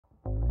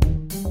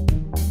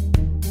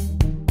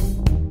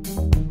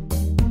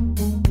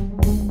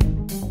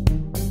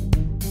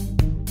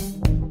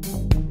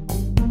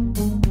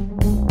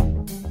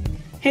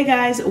Hey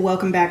guys,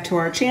 welcome back to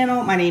our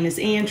channel. My name is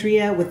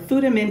Andrea with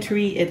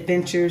Foodimentary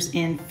Adventures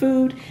in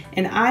Food,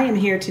 and I am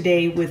here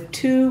today with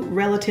two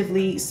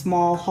relatively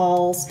small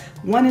hauls.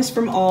 One is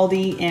from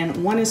ALDI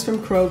and one is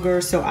from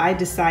Kroger, so I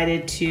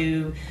decided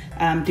to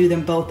do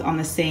them both on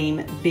the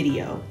same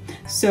video.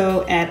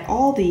 So at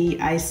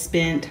ALDI, I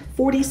spent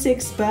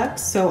 46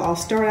 bucks, so I'll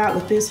start out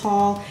with this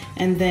haul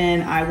and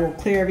then I will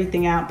clear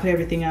everything out, put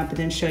everything up, and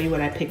then show you what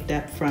I picked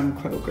up from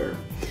Kroger.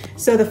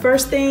 So the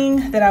first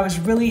thing that I was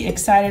really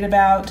excited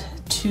about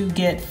to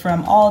get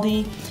from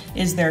ALDI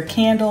is their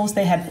candles.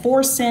 They had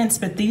 4 scents,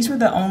 but these were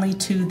the only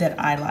two that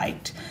I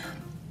liked.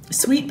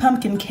 Sweet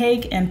pumpkin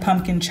cake and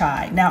pumpkin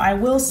chai. Now I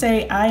will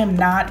say I am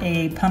not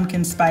a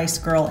pumpkin spice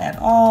girl at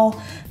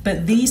all,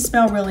 but these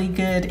smell really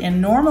good.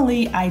 And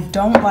normally I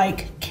don't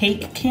like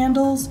cake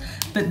candles,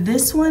 but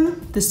this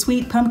one, the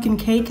sweet pumpkin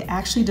cake,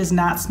 actually does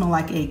not smell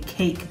like a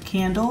cake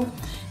candle.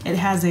 It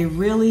has a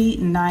really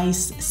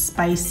nice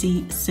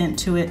spicy scent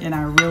to it, and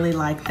I really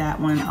like that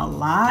one a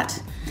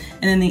lot.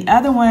 And then the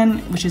other one,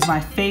 which is my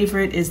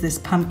favorite, is this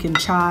pumpkin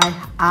chai.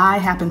 I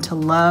happen to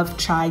love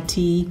chai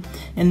tea,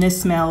 and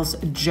this smells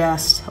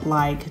just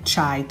like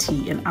chai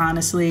tea. And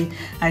honestly,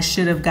 I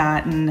should have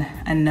gotten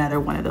another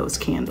one of those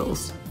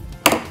candles.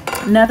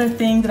 Another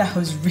thing that I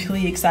was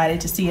really excited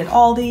to see at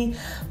ALDI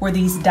were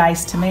these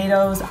diced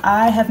tomatoes.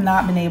 I have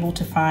not been able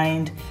to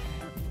find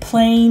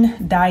plain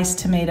diced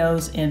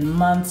tomatoes in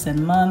months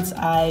and months.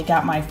 I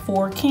got my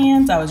 4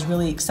 cans. I was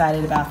really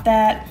excited about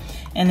that.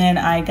 And then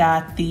I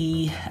got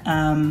the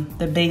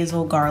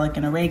basil, garlic,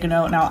 and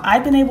oregano. Now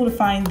I've been able to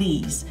find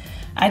these.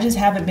 I just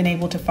haven't been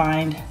able to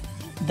find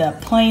the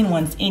plain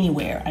ones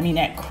anywhere. I mean,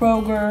 at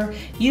Kroger,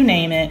 you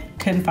name it,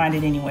 couldn't find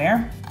it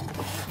anywhere.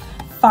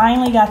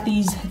 Finally got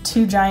these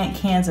 2 giant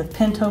cans of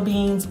pinto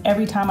beans.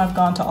 Every time I've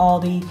gone to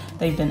ALDI,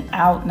 they've been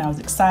out, and I was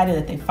excited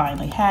that they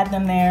finally had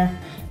them there.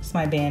 It's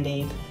my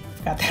Band-Aid,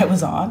 forgot that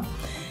was on.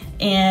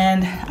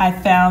 And I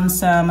found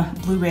some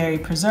blueberry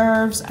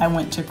preserves. I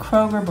went to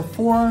Kroger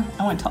before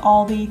I went to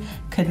ALDI,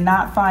 could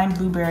not find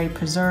blueberry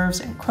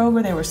preserves at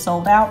Kroger. They were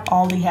sold out.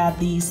 ALDI had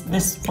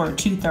this for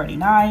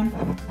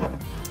 $2.39.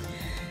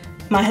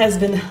 My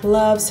husband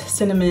loves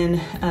cinnamon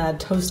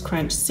Toast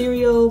Crunch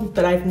cereal,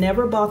 but I've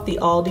never bought the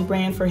ALDI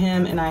brand for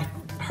him, and I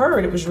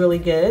heard it was really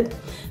good.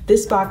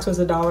 This box was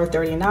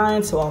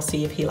 $1.39, so I'll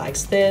see if he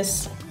likes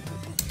this.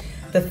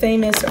 The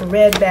famous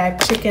red bag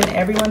chicken,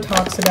 everyone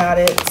talks about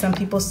it. Some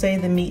people say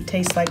the meat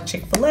tastes like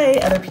Chick-fil-A,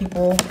 other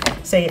people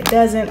say it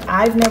doesn't.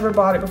 I've never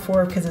bought it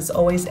before because it's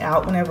always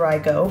out whenever I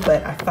go,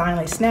 but I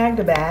finally snagged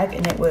a bag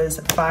and it was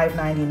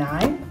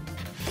 $5.99.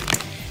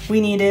 We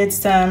needed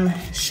some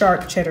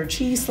sharp cheddar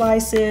cheese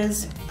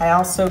slices. I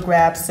also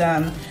grabbed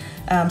some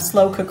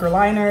slow cooker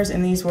liners,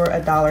 and these were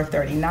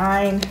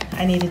 $1.39.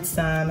 I needed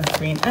some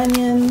green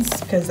onions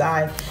because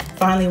I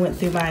finally went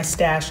through my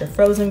stash of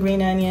frozen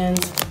green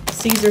onions.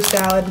 Caesar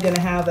salad, gonna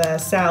have a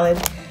salad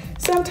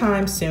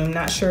sometime soon,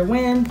 not sure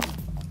when.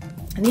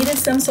 I needed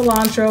some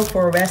cilantro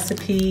for a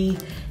recipe,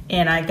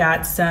 and I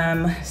got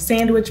some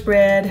sandwich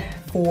bread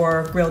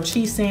for grilled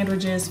cheese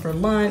sandwiches for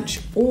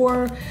lunch,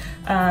 or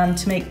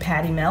to make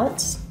patty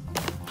melts.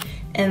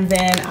 And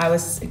then I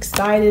was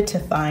excited to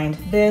find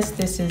this.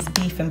 This is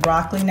beef and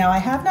broccoli. Now I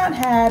have not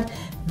had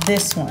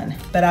this one,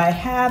 but I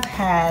have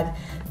had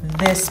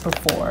this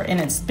before, and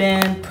it's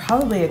been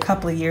probably a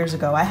couple of years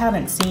ago. I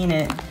haven't seen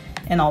it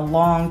in a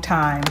long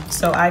time.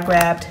 So I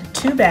grabbed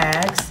 2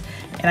 bags,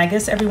 and I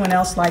guess everyone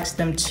else likes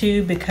them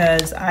too,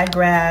 because I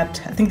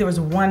think there was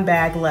 1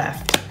 bag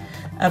left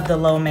of the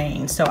lo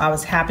mein. So I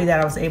was happy that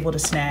I was able to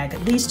snag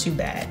these 2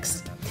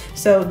 bags.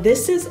 So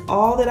this is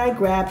all that I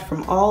grabbed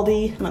from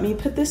ALDI. Let me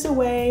put this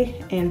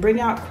away and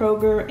bring out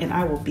Kroger, and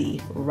I will be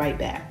right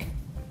back.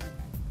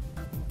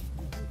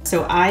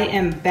 So I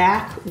am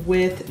back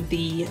with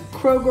the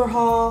Kroger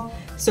haul.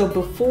 So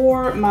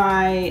before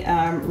my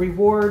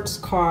rewards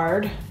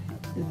card,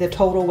 the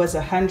total was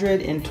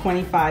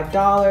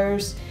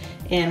 $125,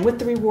 and with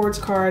the rewards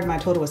card, my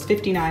total was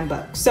 59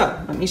 bucks.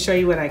 So let me show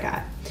you what I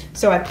got.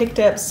 So I picked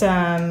up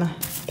some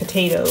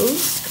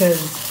potatoes because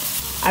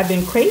I've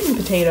been craving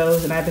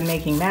potatoes, and I've been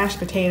making mashed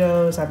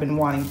potatoes. I've been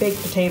wanting baked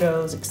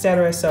potatoes,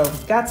 etc. So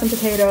got some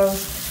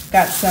potatoes,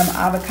 got some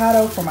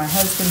avocado for my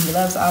husband. He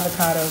loves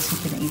avocados. He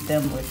can eat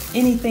them with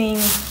anything.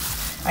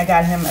 I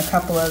got him a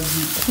couple of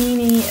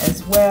zucchini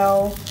as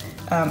well.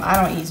 I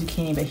don't eat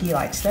zucchini, but he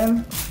likes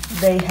them.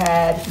 They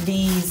had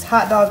these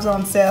hot dogs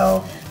on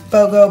sale,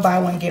 BOGO, buy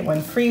one, get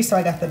one free. So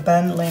I got the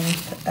bun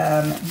length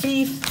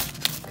beef.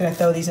 Gonna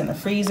throw these in the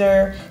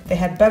freezer. They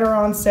had butter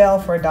on sale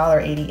for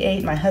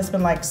 $1.88. My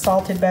husband likes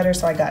salted butter,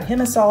 so I got him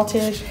a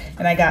salted,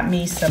 and I got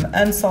me some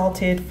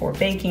unsalted for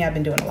baking. I've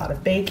been doing a lot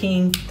of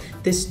baking.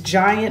 This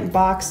giant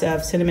box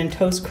of Cinnamon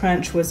Toast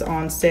Crunch was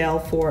on sale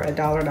for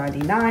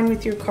 $1.99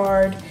 with your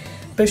card.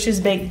 Bush's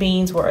baked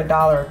beans were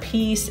 $1 a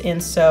piece,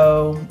 and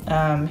so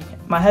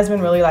my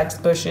husband really likes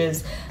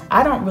Bush's.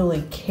 I don't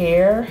really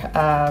care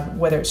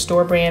whether it's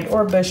store brand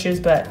or Bush's,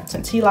 but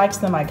since he likes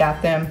them, I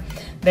got them.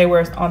 They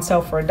were on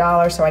sale for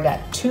 $1, so I got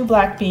 2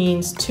 black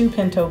beans, 2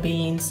 pinto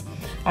beans,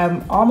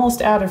 I'm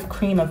almost out of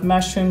cream of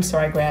mushroom, so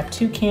I grabbed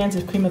 2 cans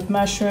of cream of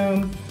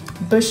mushroom.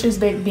 Bush's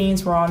baked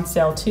beans were on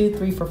sale too,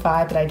 3 for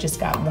 $5, but I just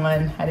got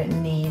 1. I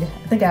didn't need.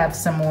 I think I have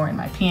some more in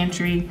my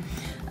pantry.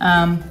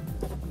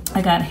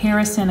 I got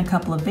Harrison a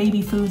couple of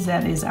baby foods.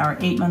 That is our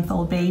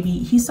 8-month-old baby.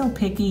 He's so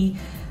picky.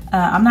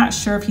 I'm not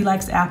sure if he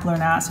likes apple or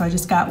not, so I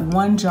just got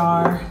 1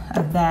 jar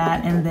of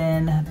that, and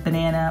then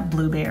banana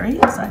blueberry.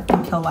 So I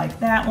think he'll like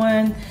that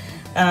one.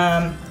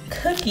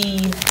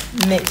 Cookie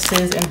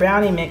mixes and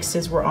brownie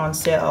mixes were on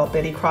sale.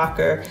 Betty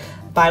Crocker,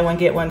 buy one,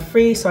 get one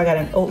free. So I got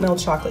an oatmeal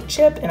chocolate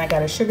chip and I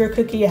got a sugar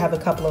cookie. I have a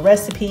couple of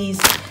recipes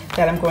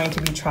that I'm going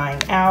to be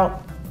trying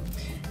out.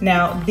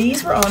 Now,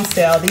 these were on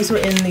sale. These were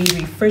in the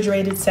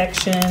refrigerated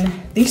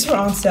section. These were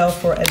on sale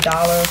for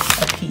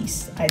 $1 a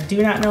piece. I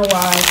do not know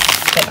why,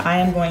 but I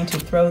am going to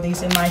throw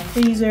these in my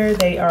freezer.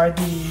 They are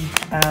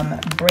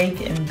the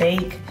break and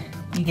bake.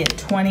 You get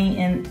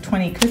 20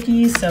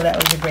 cookies, so that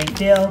was a great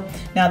deal.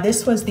 Now,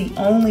 this was the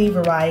only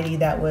variety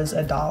that was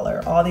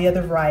 $1. All the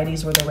other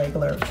varieties were the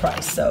regular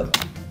price.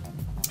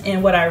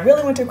 And what I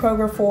really went to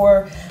Kroger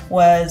for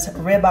was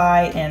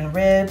ribeye and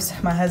ribs.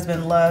 My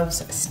husband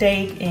loves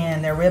steak,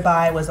 and their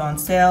ribeye was on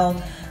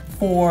sale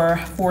for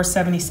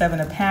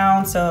 $4.77 a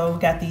pound. So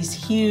got these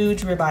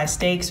huge ribeye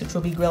steaks, which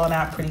we'll be grilling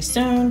out pretty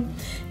soon.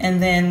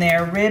 And then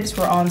their ribs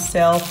were on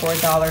sale for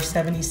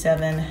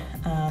 $1.77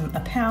 a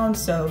pound.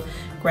 So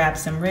grab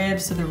some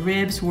ribs. So the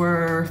ribs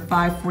were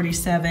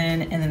 $5.47,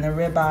 and then the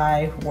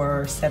ribeye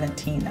were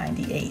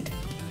 $17.98.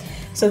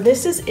 So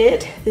this is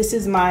it. This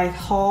is my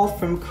haul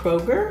from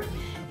Kroger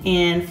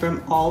and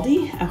from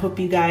Aldi. I hope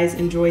you guys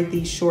enjoyed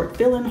these short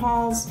fill-in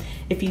hauls.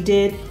 If you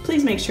did,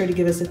 please make sure to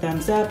give us a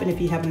thumbs up. And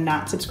if you have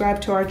not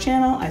subscribed to our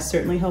channel, I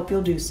certainly hope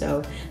you'll do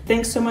so.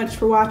 Thanks so much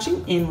for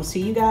watching, and we'll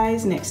see you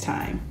guys next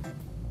time.